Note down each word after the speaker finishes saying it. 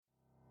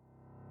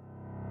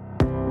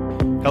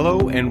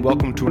Hello and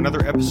welcome to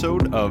another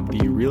episode of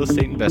the Real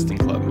Estate Investing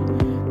Club,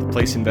 the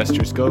place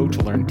investors go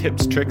to learn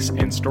tips, tricks,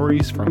 and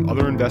stories from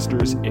other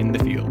investors in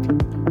the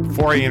field.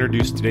 Before I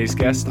introduce today's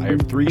guest, I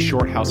have three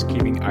short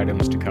housekeeping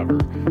items to cover.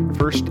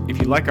 First, if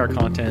you like our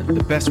content,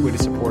 the best way to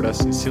support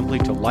us is simply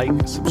to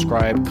like,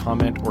 subscribe,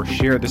 comment, or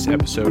share this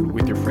episode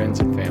with your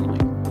friends and family.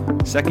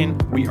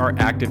 Second, we are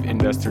active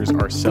investors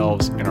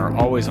ourselves and are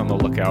always on the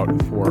lookout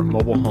for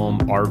mobile home,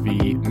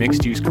 RV,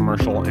 mixed-use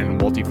commercial, and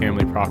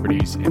multifamily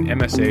properties in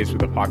MSAs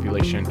with a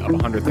population of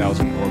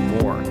 100,000 or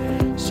more.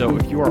 So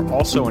if you are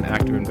also an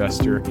active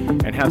investor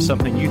and have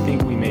something you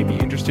think we may be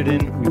interested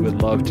in, we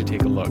would love to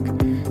take a look.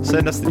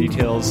 Send us the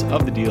details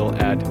of the deal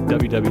at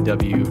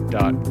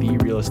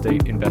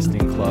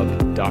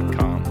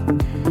www.therealestateinvestingclub.com.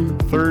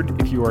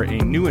 Third, if you are a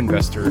new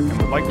investor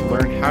and would like to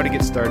learn how to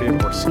get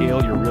started or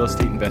scale your real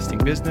estate investing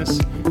business,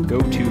 go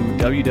to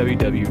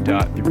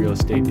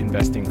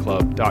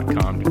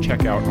www.therealestateinvestingclub.com to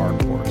check out our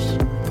course.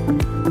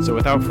 So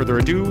without further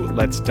ado,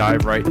 let's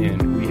dive right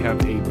in. We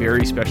have a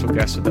very special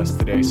guest with us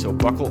today, so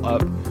buckle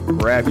up,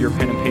 grab your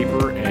pen and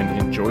paper,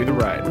 and enjoy the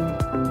ride.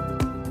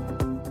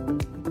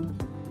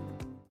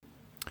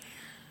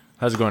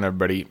 How's it going,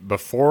 everybody?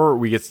 Before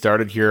we get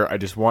started here, I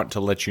just want to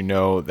let you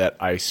know that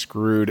I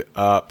screwed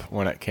up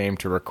when it came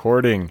to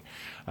recording.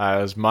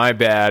 It was my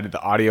bad.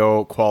 The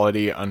audio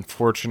quality,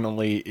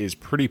 unfortunately, is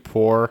pretty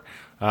poor.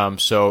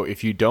 So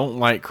if you don't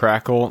like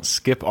Crackle,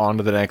 skip on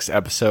to the next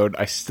episode.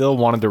 I still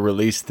wanted to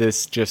release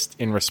this just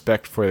in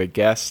respect for the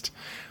guest.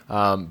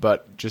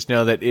 But just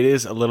know that it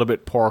is a little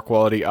bit poor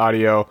quality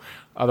audio.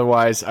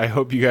 Otherwise, I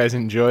hope you guys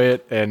enjoy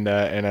it, and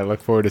I look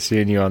forward to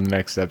seeing you on the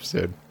next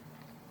episode.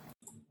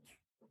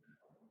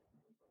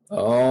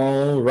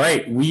 All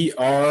right, we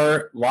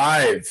are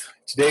live.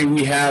 Today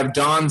we have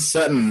Don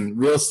Sutton,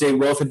 real estate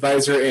wealth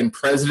advisor and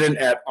president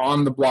at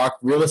On the Block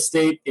Real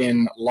Estate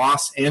in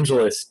Los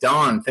Angeles.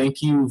 Don,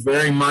 thank you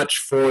very much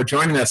for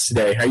joining us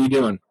today. How are you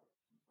doing?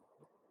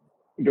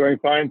 Doing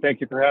fine. Thank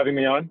you for having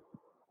me on.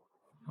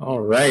 All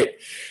right.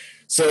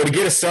 So to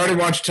get us started,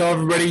 why don't you tell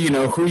everybody,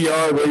 who you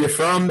are, where you're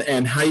from,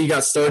 and how you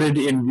got started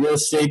in real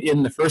estate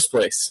in the first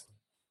place?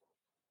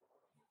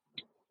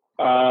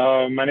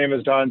 My name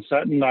is Don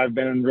Sutton. I've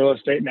been in real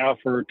estate now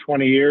for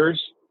 20 years.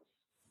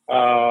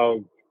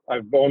 I've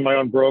owned my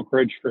own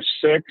brokerage for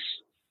 6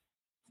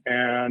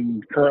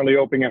 and currently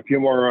opening a few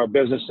more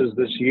businesses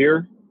this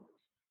year.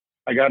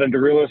 I got into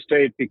real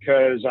estate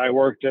because I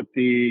worked at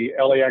the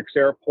LAX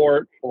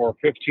airport for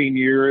 15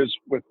 years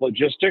with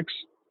logistics.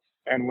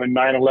 And when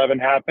 9/11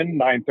 happened,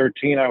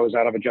 9/13, I was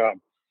out of a job.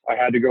 I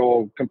had to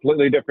go a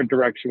completely different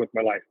direction with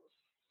my life.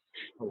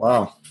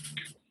 Wow.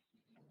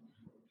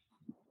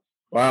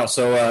 Wow.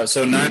 So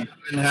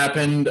 9/11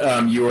 happened.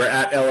 You were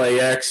at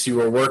LAX. You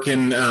were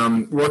working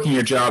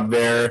your job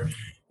there,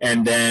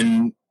 and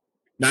then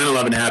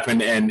 9/11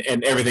 happened, and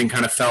everything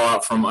kind of fell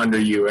out from under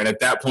you. And at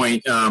that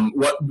point,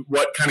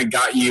 what kind of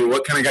got you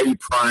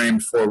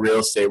primed for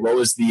real estate? What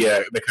was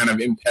the kind of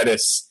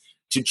impetus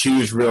to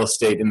choose real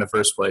estate in the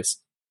first place?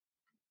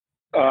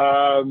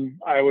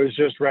 I was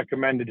just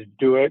recommended to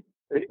do it,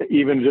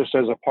 even just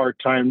as a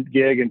part-time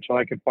gig until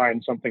I could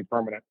find something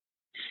permanent.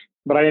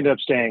 But I ended up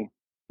staying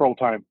full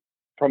time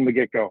from the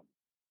get-go.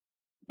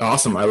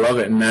 Awesome. I love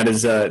it. And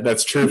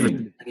that's true for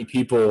many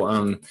people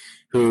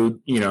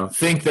who,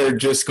 think they're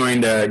just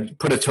going to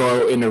put a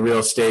toe into real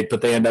estate,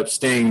 but they end up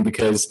staying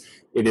because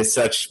it is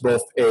such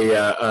both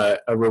a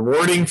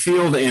rewarding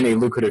field and a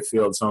lucrative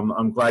field. So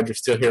I'm glad you're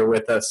still here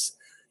with us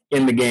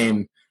in the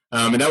game.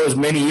 And that was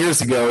many years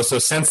ago. So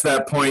since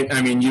that point,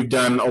 you've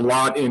done a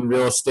lot in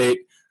real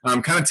estate.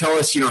 Kind of tell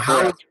us,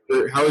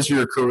 how is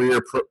your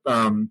career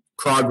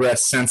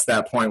progress since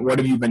that point? What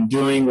have you been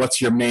doing? What's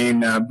your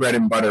main bread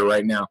and butter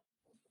right now?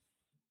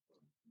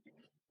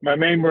 My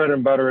main bread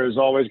and butter is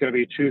always going to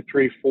be 2,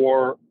 3,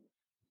 4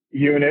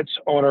 units,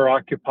 owner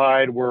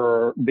occupied,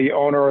 where the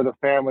owner or the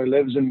family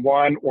lives in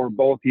one or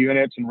both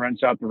units and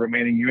rents out the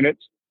remaining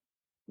units.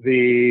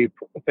 The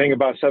thing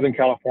about Southern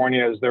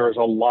California is there is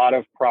a lot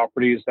of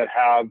properties that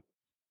have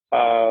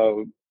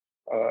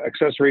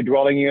accessory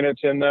dwelling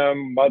units in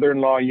them,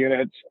 mother-in-law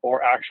units,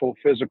 or actual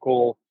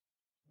physical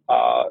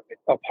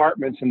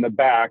apartments in the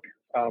back.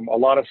 A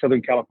lot of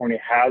Southern California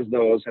has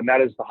those, and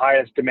that is the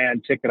highest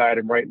demand ticket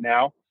item right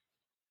now.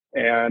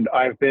 And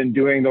I've been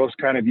doing those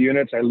kind of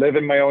units. I live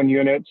in my own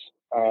units.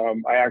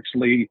 I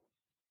actually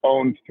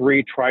own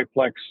 3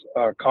 triplex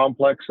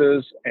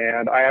complexes,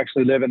 and I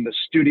actually live in the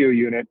studio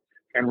unit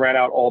and rent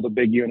out all the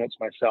big units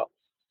myself.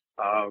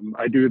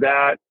 I do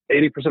that.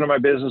 80% of my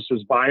business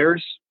is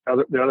buyers.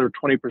 The other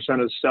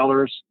 20% is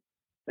sellers.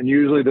 And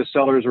usually the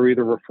sellers are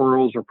either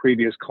referrals or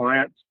previous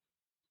clients.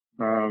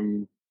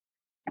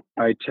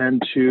 I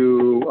tend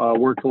to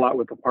work a lot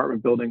with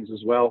apartment buildings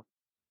as well.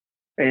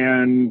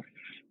 And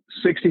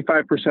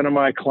 65% of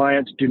my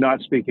clients do not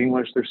speak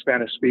English. They're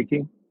Spanish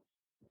speaking.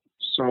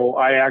 So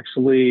I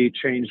actually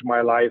changed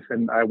my life,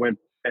 and I went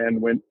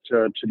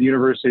to the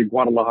University of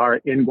Guadalajara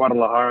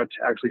to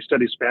actually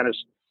study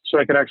Spanish so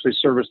I could actually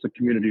service the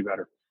community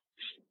better.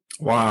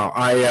 Wow,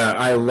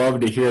 I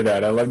love to hear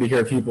that. I love to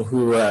hear people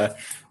who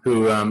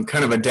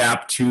kind of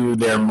adapt to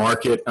their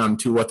market,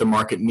 to what the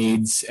market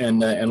needs, and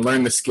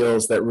learn the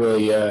skills that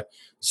really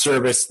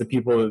service the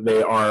people that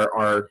they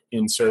are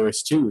in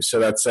service to. So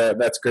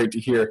that's great to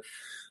hear.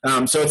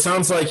 So it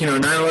sounds like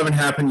 9/11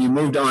 happened. You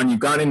moved on. You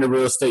got into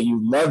real estate. You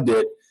loved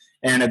it,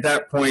 and at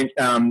that point,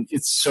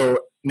 it's so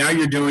now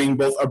you're doing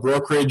both a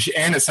brokerage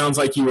and it sounds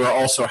like you are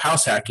also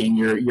house hacking.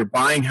 You're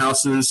buying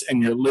houses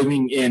and you're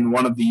living in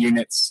one of the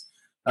units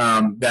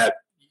that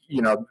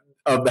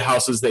of the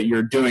houses that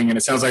you're doing, and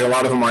it sounds like a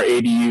lot of them are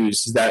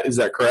ADUs. Is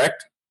that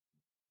correct?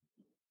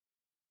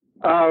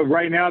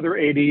 Right now they're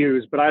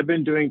ADUs, but I've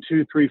been doing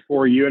 2, 3,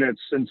 4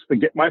 units since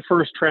my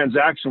first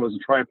transaction was a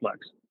triplex.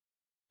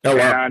 Oh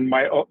wow! And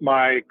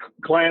my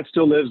client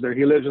still lives there.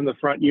 He lives in the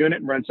front unit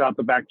and rents out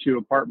the back 2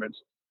 apartments.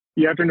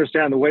 You have to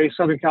understand the way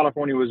Southern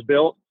California was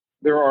built.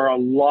 There are a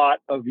lot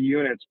of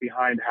units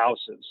behind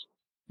houses.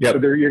 Yep. So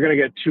you're going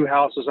to get 2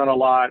 houses on a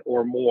lot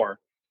or more.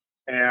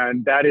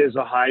 And that is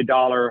a high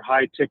dollar,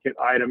 high ticket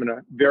item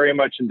and very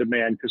much in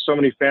demand because so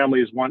many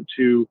families want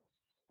to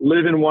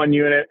live in one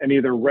unit and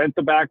either rent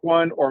the back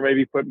one or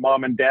maybe put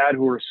mom and dad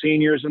who are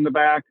seniors in the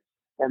back,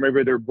 or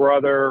maybe their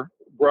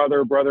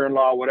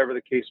brother-in-law, whatever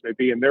the case may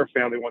be, and their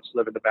family wants to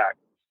live in the back.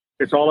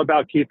 It's all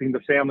about keeping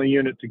the family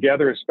unit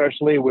together,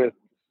 especially with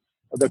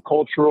the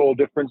cultural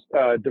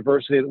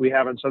diversity that we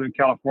have in Southern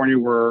California,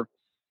 where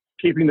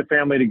keeping the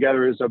family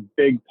together is a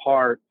big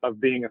part of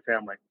being a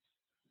family.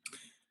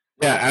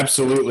 Yeah,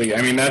 absolutely.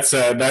 I mean, that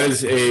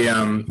is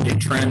a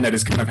trend that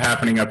is kind of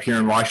happening up here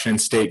in Washington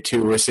State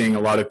too. We're seeing a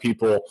lot of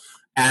people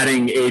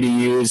adding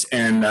ADUs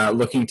and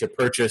looking to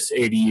purchase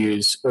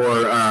ADUs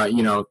or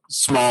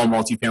small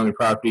multifamily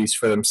properties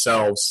for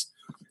themselves.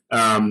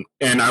 And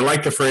I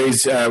like the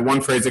phrase.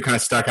 One phrase that kind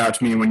of stuck out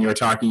to me when you were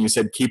talking. You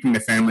said keeping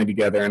the family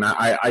together, and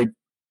I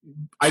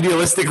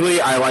idealistically,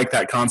 I like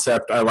that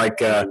concept. I like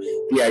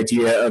the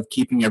idea of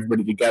keeping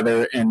everybody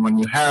together. And when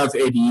you have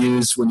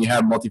ADUs, when you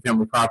have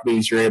multifamily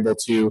properties, you're able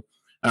to,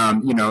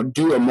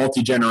 do a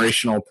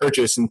multi-generational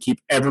purchase and keep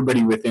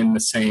everybody within the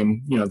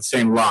same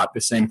lot,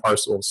 the same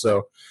parcel.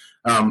 So,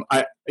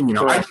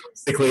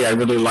 idealistically, I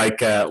really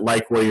like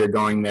where you're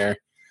going there.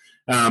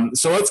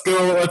 So let's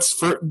go a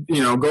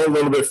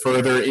little bit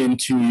further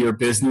into your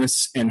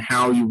business and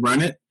how you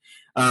run it.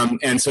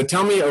 And so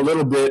tell me a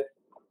little bit.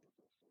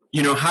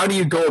 How do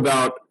you go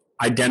about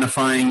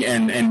identifying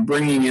and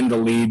bringing in the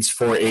leads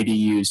for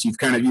ADUs?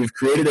 You've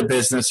created a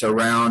business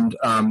around,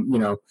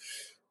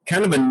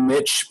 kind of a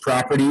niche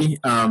property.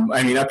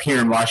 Up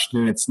here in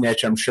Washington, it's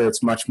niche. I'm sure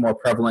it's much more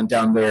prevalent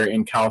down there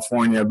in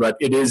California, but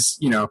it is,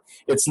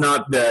 it's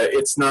not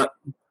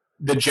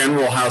the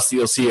general house that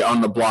you'll see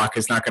on the block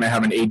is not going to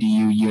have an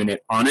ADU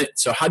unit on it.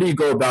 So how do you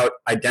go about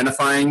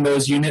identifying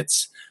those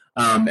units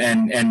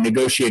and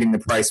negotiating the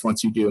price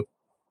once you do?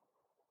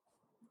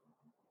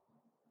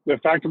 The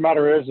fact of the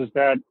matter is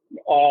that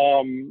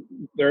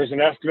there's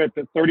an estimate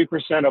that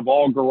 30% of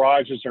all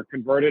garages are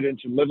converted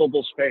into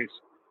livable space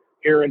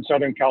here in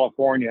Southern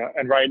California.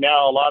 And right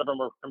now, a lot of them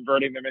are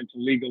converting them into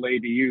legal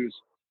ADUs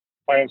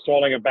by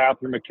installing a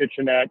bathroom, a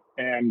kitchenette,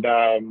 and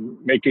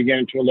making it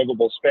into a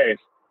livable space.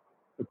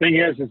 The thing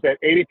is that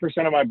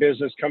 80% of my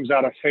business comes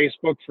out of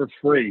Facebook for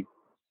free.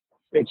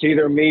 It's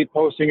either me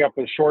posting up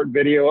a short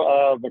video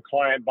of a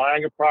client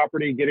buying a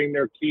property, getting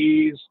their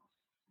keys,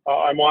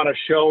 I'm on a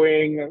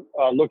showing,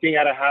 looking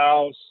at a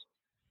house,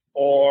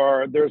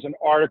 or there's an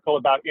article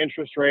about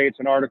interest rates,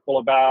 an article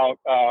about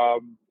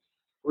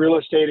real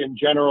estate in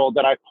general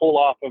that I pull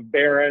off of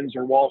Barron's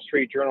or Wall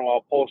Street Journal.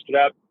 I'll post it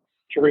up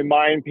to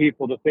remind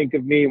people to think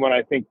of me when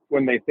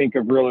they think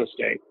of real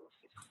estate.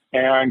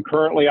 And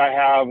currently I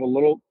have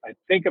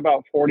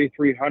about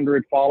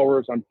 4,300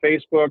 followers on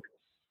Facebook,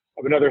 I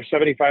have another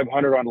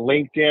 7,500 on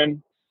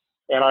LinkedIn,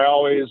 and I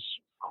always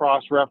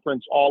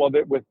cross-reference all of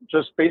it with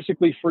just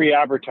basically free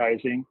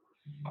advertising.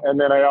 And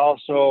then I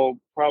also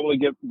probably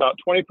get about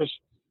 20%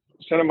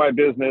 of my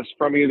business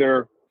from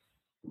either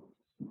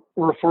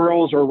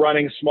referrals or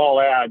running small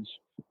ads,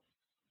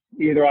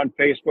 either on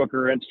Facebook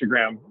or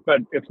Instagram,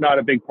 but it's not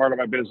a big part of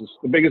my business.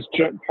 The biggest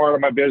part of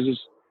my business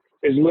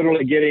is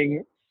literally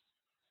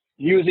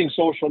using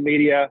social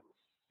media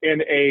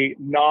in a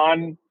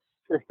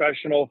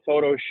non-professional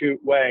photo shoot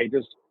way,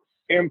 just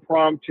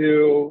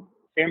impromptu,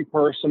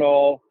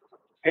 impersonal.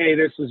 Hey,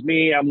 this is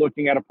me. I'm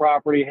looking at a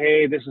property.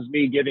 Hey, this is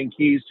me giving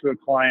keys to a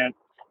client.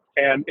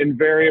 And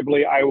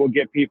invariably, I will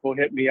get people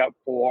hit me up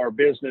for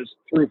business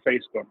through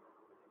Facebook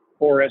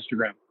or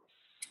Instagram.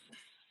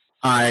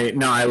 I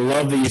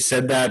love that you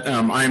said that.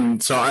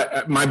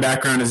 My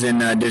background is in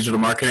digital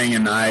marketing,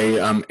 and I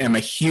am a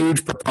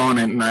huge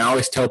proponent. And I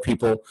always tell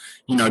people,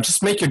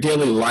 just make your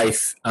daily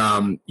life.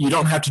 You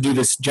don't have to do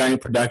this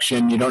giant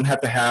production. You don't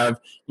have to have,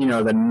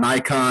 the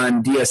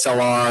Nikon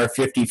DSLR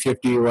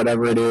 50-50 or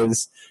whatever it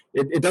is.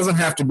 It doesn't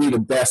have to be the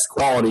best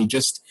quality.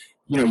 Just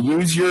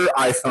use your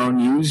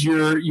iPhone, use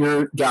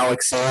your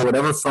Galaxy,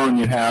 whatever phone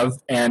you have,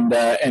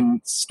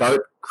 and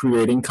start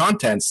creating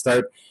content.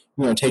 Start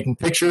taking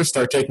pictures,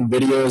 start taking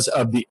videos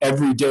of the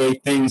everyday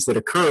things that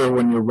occur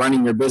when you're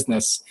running your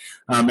business.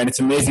 And it's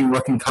amazing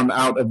what can come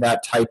out of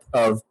that type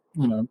of,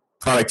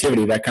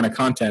 productivity, that kind of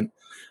content.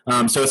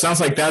 So it sounds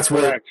like that's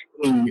where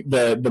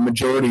the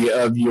majority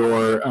of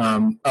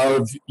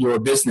your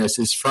business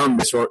is from,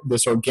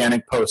 this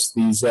organic post,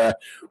 these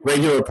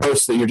regular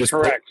posts that you're just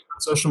posting on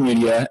social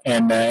media,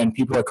 and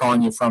people are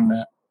calling you from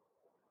that.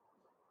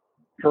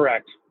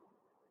 Correct.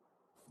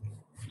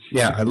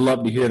 Yeah, I'd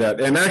love to hear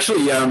that. And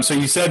actually, so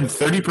you said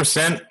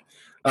 30%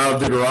 of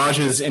the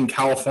garages in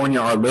California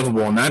are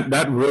livable, and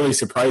that really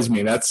surprised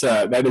me.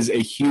 That is a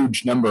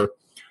huge number.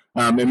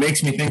 It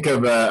makes me think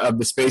of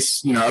the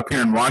space, up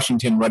here in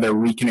Washington, whether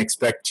we can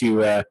expect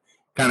to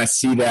kind of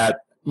see that,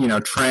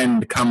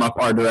 trend come up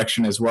our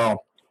direction as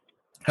well.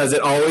 Has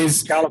it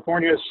always?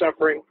 California is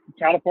suffering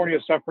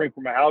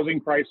from a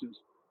housing crisis.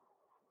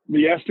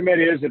 The estimate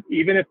is that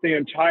even if the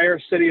entire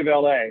city of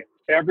LA,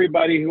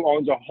 everybody who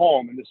owns a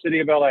home in the city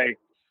of LA,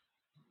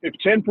 if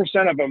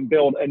 10% of them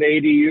build an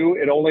ADU,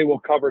 it only will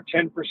cover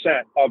 10%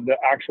 of the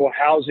actual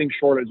housing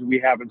shortage we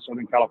have in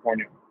Southern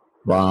California.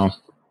 Wow.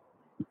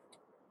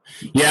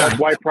 Yeah. That's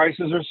why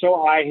prices are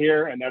so high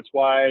here, and that's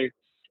why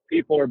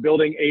people are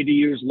building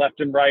ADUs left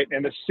and right.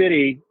 And the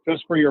city,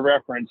 just for your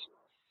reference,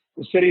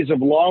 the cities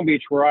of Long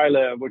Beach, where I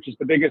live, which is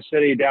the biggest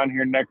city down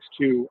here next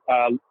to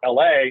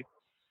LA,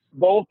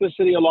 both the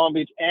city of Long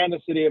Beach and the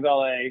city of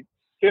LA,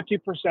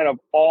 50% of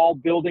all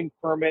building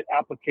permit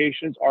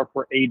applications are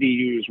for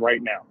ADUs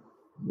right now.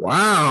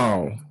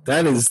 Wow.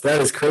 That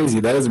is crazy.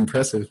 That is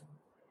impressive.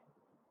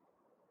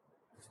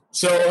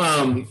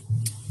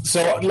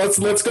 So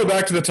let's go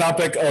back to the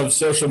topic of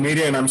social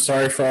media, and I'm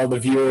sorry for all the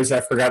viewers.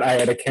 I forgot I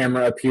had a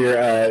camera up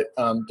here.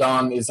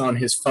 Don is on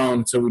his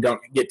phone, so we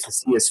don't get to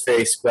see his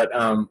face, but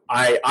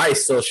I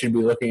still should be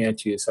looking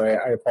at you, so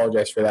I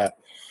apologize for that.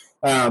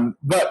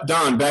 But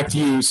Don, back to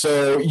you.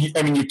 So,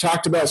 you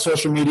talked about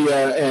social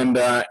media, and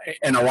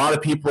a lot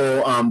of people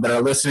that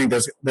are listening.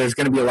 There's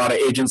going to be a lot of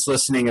agents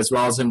listening as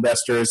well as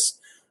investors.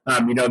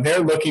 They're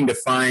looking to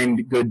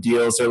find good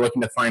deals. They're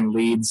looking to find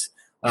leads.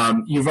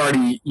 You've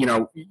already, you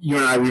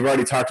and I, we've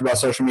already talked about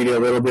social media a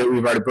little bit.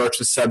 We've already broached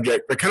the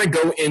subject, but kind of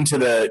go into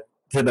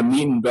the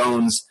meat and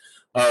bones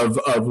of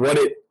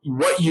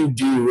what you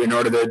do in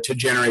order to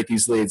generate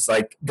these leads.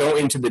 Like, go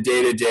into the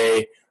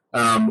day-to-day.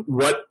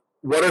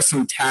 What are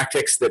some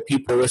tactics that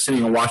people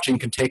listening and watching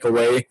can take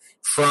away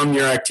from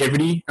your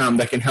activity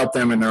that can help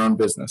them in their own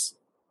business?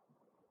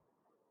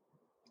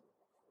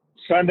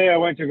 Sunday, I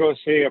went to go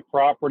see a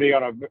property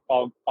on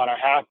a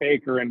half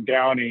acre in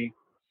Downey,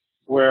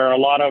 where a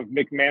lot of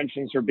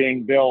McMansions are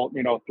being built,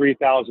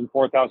 3,000,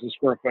 4,000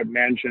 square foot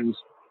mansions.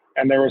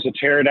 And there was a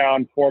tear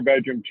down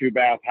 4-bedroom,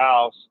 2-bath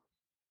house.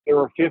 There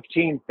were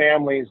 15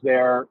 families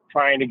there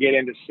trying to get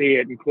in to see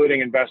it,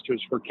 including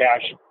investors for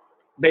cash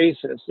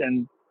basis.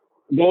 And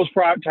those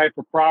type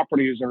of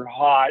properties are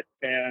hot,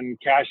 and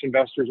cash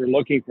investors are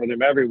looking for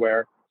them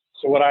everywhere.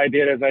 So what I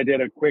did is I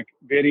did a quick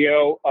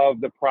video of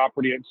the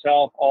property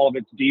itself, all of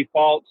its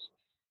defaults.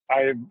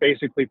 I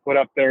basically put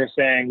up there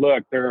saying,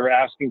 look, they're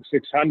asking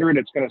 600,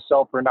 it's going to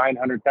sell for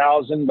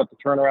 900,000, but the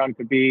turnaround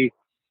could be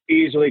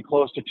easily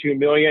close to 2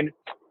 million.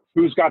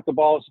 Who's got the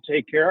balls to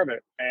take care of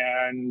it?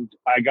 And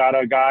I got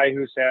a guy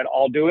who said,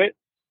 I'll do it.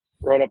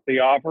 Wrote up the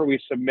offer. We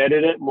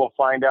submitted it, and we'll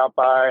find out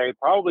by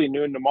probably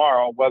noon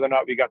tomorrow whether or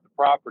not we got the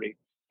property.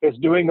 Because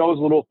doing those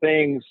little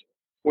things,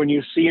 when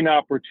you see an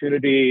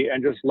opportunity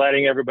and just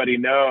letting everybody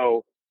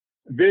know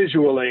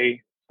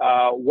visually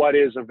what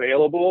is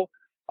available,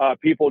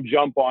 people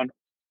jump on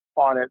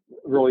it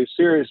really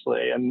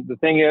seriously. And the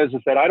thing is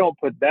that I don't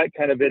put that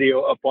kind of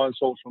video up on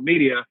social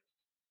media,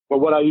 but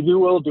what I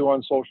will do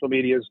on social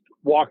media is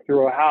walk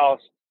through a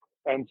house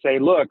and say,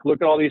 look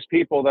at all these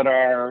people that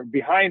are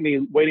behind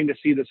me waiting to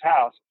see this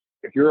house.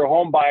 If you're a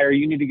home buyer,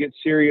 you need to get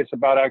serious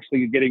about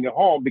actually getting a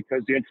home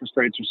because the interest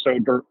rates are so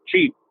dirt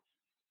cheap.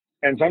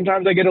 And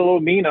sometimes I get a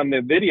little mean on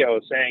the video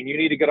saying you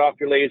need to get off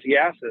your lazy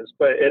asses,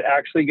 but it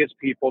actually gets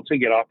people to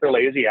get off their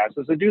lazy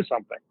asses and do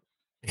something.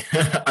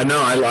 I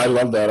know. I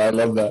love that. I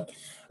love that.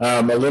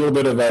 A little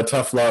bit of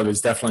tough love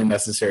is definitely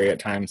necessary at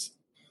times.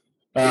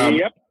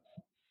 Yep.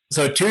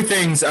 So 2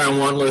 things I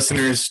want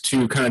listeners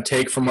to kind of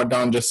take from what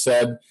Don just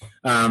said.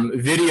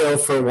 Video,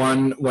 for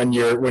one, when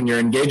you're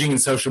engaging in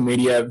social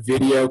media,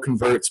 video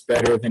converts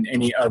better than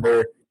any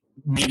other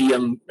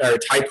medium or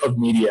type of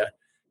media.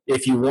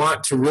 If you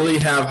want to really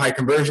have high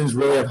conversions,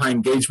 really have high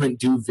engagement,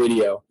 do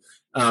video.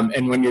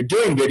 And when you're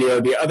doing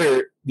video,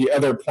 the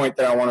other point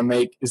that I want to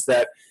make is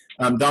that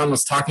Don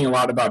was talking a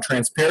lot about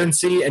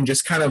transparency and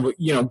just kind of,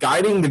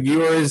 guiding the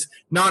viewers,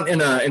 not in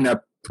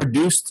a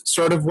produced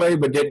sort of way,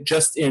 but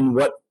just in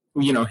what,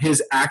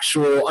 his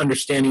actual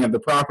understanding of the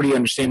property,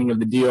 understanding of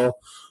the deal,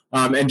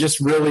 and just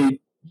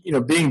really,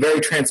 being very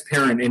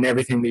transparent in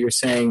everything that you're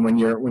saying when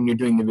you're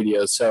doing the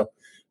videos. So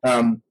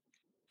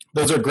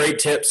those are great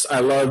tips. I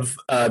love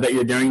that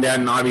you're doing that,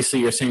 and obviously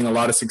you're seeing a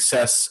lot of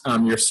success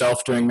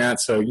yourself doing that.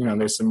 So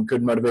there's some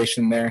good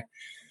motivation there.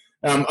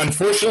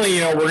 Unfortunately,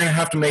 we're going to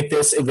have to make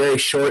this a very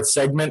short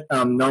segment.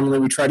 Normally,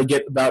 we try to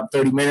get about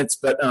 30 minutes,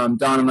 but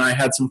Don and I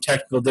had some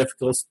technical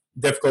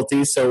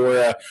difficulties,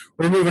 so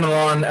we're moving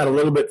along at a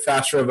little bit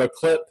faster of a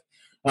clip.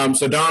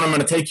 So, Don, I'm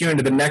going to take you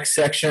into the next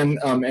section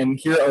and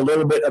hear a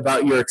little bit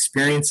about your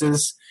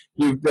experiences.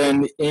 You've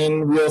been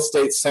in real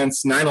estate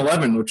since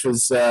 9/11, which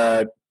was,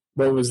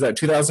 what was that,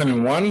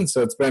 2001?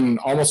 So it's been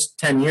almost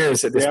 10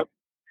 years at this point.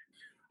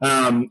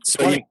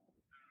 So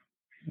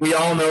we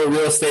all know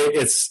real estate,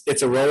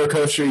 it's a roller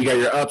coaster. You got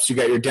your ups, you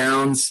got your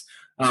downs.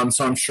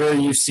 So I'm sure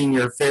you've seen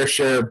your fair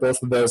share of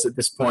both of those at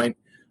this point.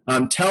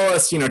 Tell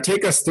us,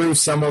 take us through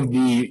some of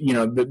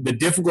the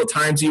difficult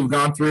times you've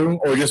gone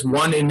through, or just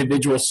one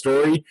individual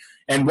story.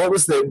 And what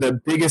was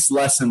the biggest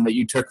lesson that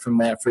you took from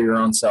that for your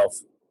own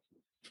self?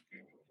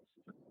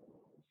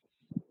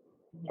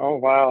 Oh,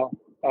 wow.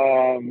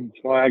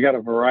 So I got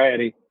a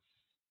variety.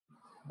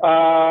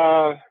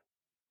 I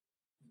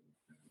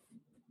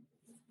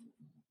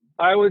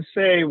would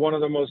say one of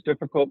the most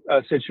difficult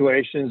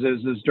situations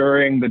is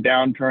during the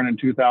downturn in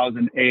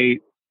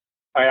 2008.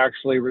 I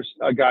actually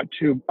got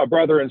a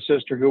brother and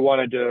sister who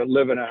wanted to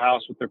live in a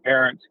house with their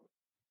parents.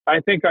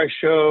 I think I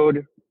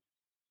showed,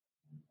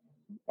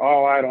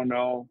 I don't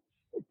know,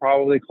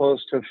 probably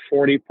close to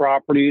 40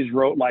 properties,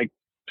 wrote like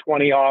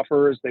 20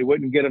 offers. They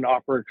wouldn't get an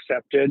offer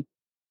accepted.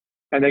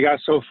 And they got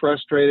so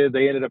frustrated,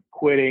 they ended up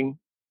quitting.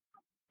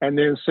 And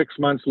then 6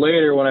 months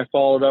later, when I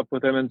followed up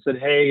with them and said,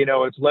 hey,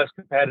 it's less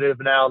competitive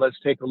now, let's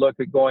take a look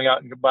at going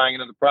out and buying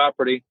another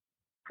property.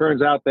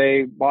 Turns out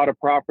they bought a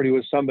property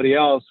with somebody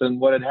else. And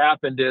what had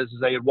happened is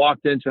they had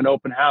walked into an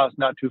open house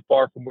not too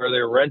far from where they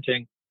were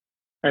renting.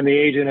 And the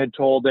agent had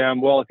told them,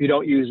 well, if you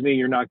don't use me,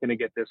 you're not going to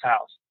get this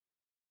house.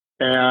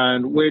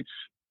 And which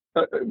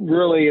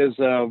really is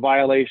a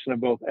violation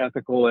of both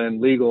ethical and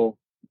legal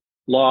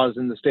laws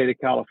in the state of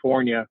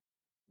California.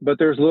 But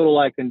there's little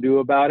I can do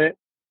about it,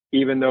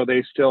 even though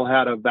they still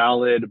had a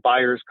valid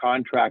buyer's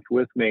contract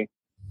with me,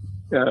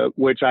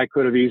 which I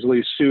could have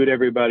easily sued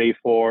everybody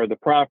for the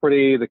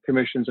property, the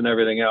commissions, and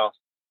everything else.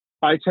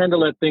 I tend to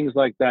let things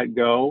like that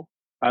go.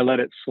 I let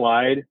it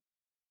slide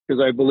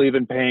because I believe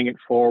in paying it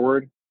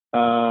forward.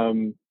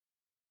 I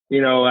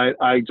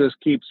just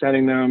keep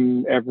sending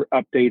them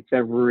updates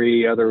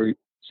every other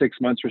 6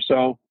 months or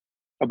so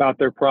about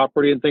their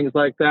property and things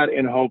like that,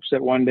 in hopes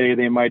that one day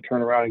they might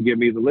turn around and give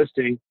me the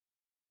listing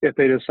if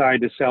they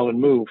decide to sell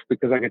and move.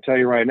 Because I can tell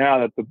you right now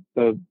that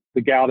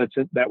the gal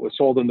that was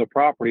sold in the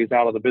property is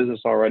out of the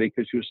business already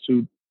because she was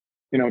too,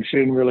 she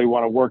didn't really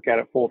want to work at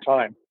it full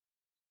time.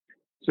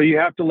 So you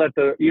have to let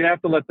the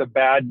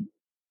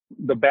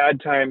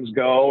bad times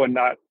go and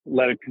not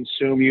let it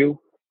consume you,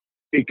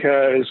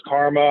 because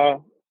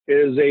karma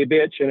is a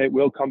bitch and it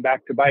will come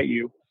back to bite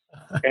you.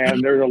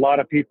 And there's a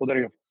lot of people that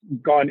have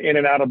gone in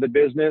and out of the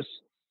business.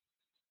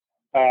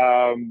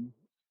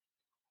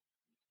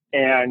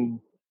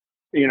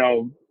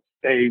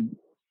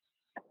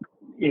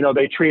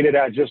 They treat it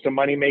as just a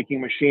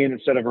money-making machine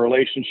instead of a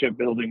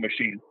relationship-building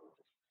machine.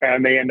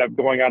 And they end up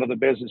going out of the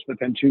business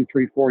within 2,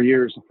 3, 4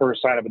 years, the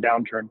first sign of a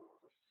downturn.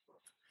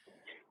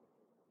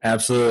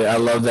 Absolutely. I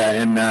love that.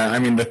 And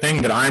the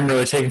thing that I'm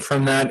really taking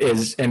from that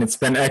is, and it's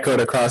been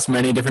echoed across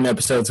many different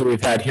episodes that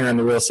we've had here on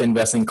the Real Estate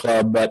Investing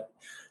Club, but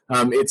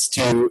it's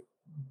to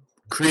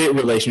create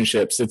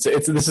relationships. This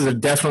is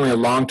definitely a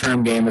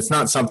long-term game. It's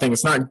not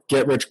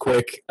get rich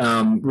quick.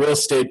 Real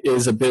estate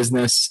is a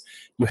business.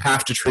 You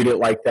have to treat it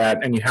like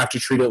that, and you have to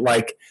treat it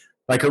like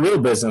a real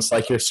business,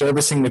 like you're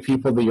servicing the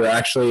people that you're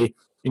actually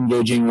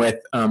engaging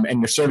with, and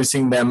you're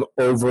servicing them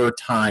over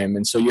time.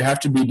 And so you have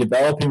to be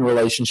developing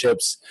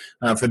relationships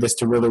for this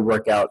to really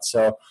work out.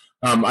 So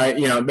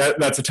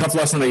that's a tough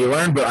lesson that you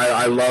learned, but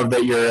I love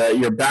that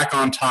you're back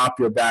on top.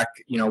 You're back,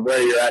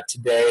 where you're at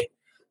today.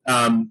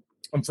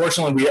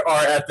 Unfortunately, we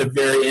are at the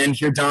very end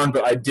here, Don,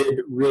 but I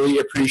did really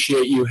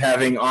appreciate you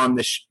having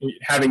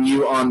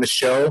you on the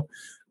show.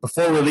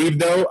 Before we leave,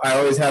 though, I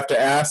always have to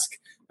ask,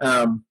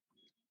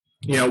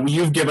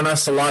 you've given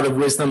us a lot of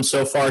wisdom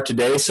so far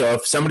today. So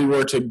if somebody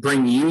were to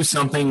bring you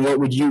something, what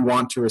would you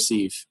want to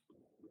receive?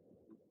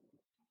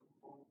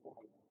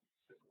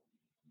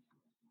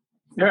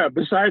 Yeah,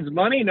 besides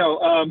money, no.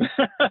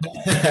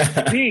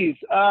 Geez.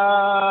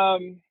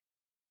 I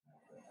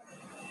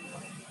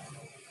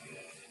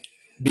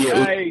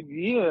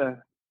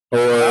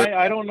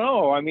don't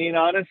know. I mean,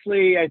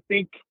 honestly, I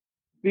think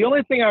the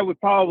only thing I would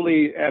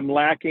probably am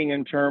lacking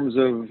in terms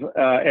of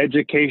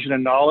education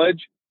and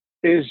knowledge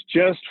is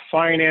just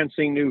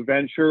financing new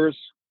ventures,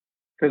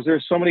 because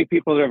there's so many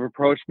people that have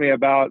approached me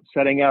about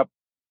setting up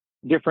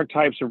different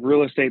types of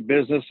real estate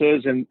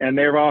businesses, and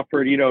they've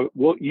offered,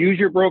 we'll use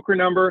your broker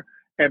number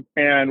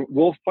and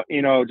we'll,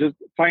 just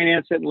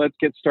finance it and let's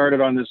get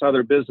started on this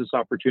other business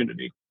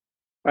opportunity.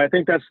 I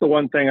think that's the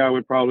one thing I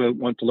would probably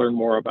want to learn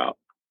more about.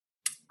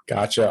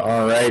 Gotcha.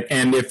 All right.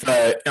 And if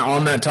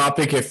on that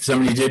topic, if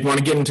somebody did want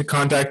to get into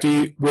contact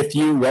with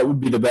you, what would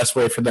be the best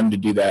way for them to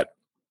do that?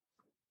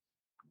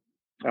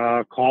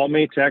 Call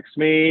me, text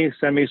me,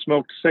 send me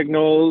smoked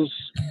signals,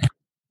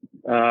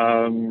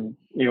 come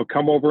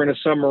over in a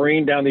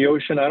submarine down the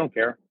ocean. I don't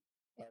care.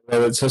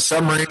 So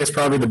submarine is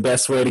probably the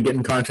best way to get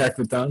in contact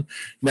with Don.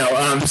 No,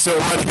 so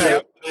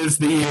what is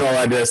the email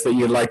address that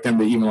you'd like them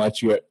to email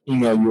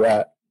you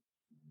at?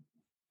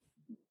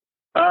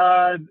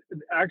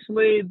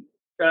 Actually,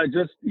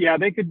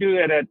 they could do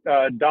it at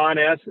Don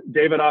S.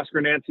 David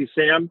Oscar Nancy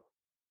Sam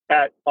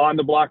at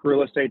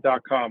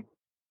ontheblockrealestate.com.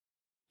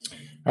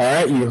 All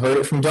right, you heard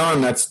it from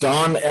Don. That's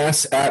Don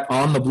S. at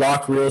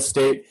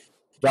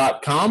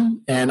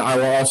ontheblockrealestate.com. And I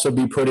will also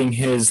be putting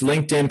his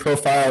LinkedIn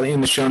profile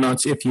in the show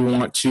notes if you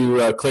want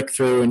to click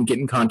through and get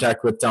in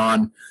contact with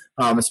Don,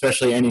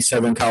 especially any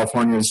Southern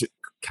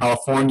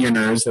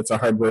Californianers, that's a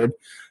hard word,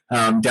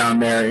 down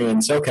there in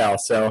SoCal.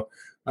 So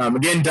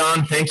again,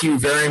 Don, thank you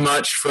very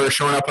much for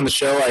showing up on the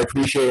show. I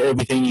appreciate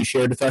everything you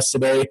shared with us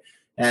today,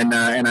 and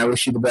I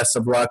wish you the best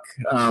of luck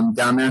down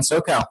there in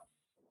SoCal.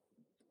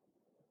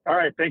 All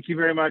right. Thank you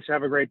very much.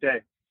 Have a great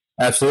day.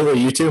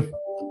 Absolutely. You too.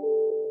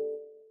 All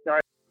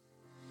right.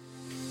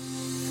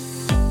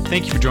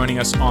 Thank you for joining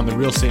us on the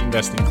Real Estate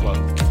Investing Club.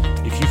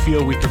 If you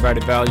feel we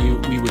provided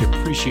value, we would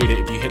appreciate it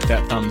if you hit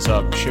that thumbs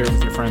up, share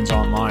with your friends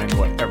online,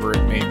 whatever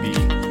it may be.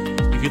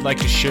 If you'd like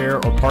to share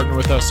or partner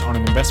with us on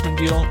an investment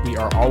deal, we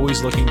are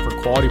always looking for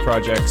quality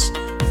projects.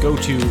 Go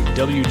to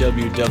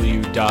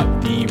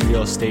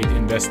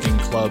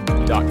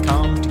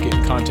www.therealestateinvestingclub.com to get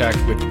in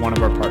contact with one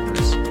of our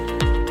partners.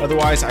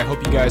 Otherwise, I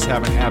hope you guys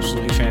have an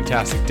absolutely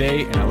fantastic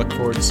day, and I look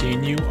forward to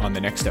seeing you on the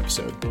next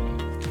episode.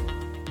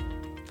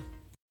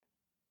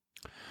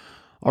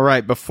 All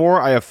right,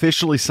 before I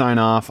officially sign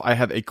off, I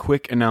have a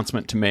quick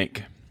announcement to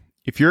make.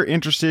 If you're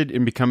interested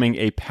in becoming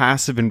a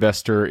passive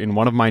investor in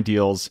one of my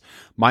deals,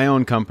 my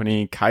own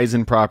company,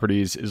 Kaizen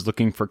Properties, is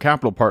looking for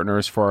capital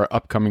partners for our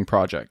upcoming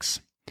projects.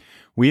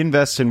 We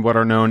invest in what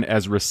are known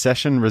as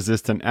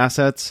recession-resistant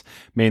assets,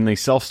 mainly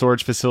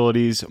self-storage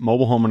facilities,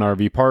 mobile home and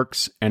RV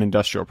parks, and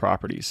industrial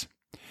properties.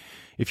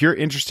 If you're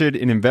interested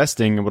in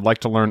investing and would like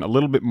to learn a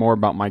little bit more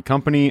about my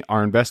company,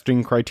 our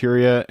investing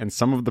criteria, and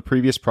some of the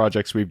previous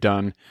projects we've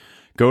done,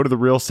 go to the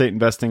Real Estate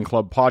Investing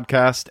Club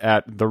podcast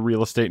at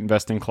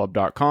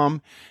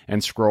therealestateinvestingclub.com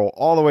and scroll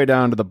all the way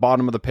down to the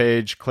bottom of the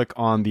page. Click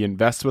on the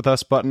Invest With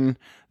Us button.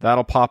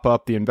 That'll pop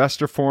up the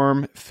investor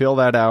form. Fill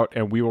that out,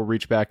 and we will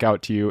reach back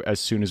out to you as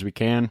soon as we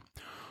can.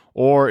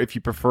 Or if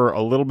you prefer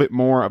a little bit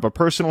more of a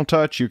personal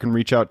touch, you can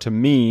reach out to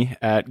me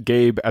at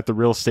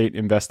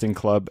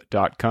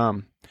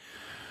gabe@therealestateinvestingclub.com.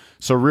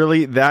 So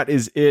really, that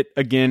is it.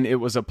 Again, it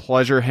was a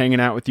pleasure hanging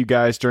out with you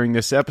guys during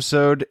this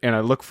episode, and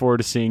I look forward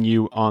to seeing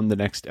you on the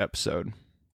next episode.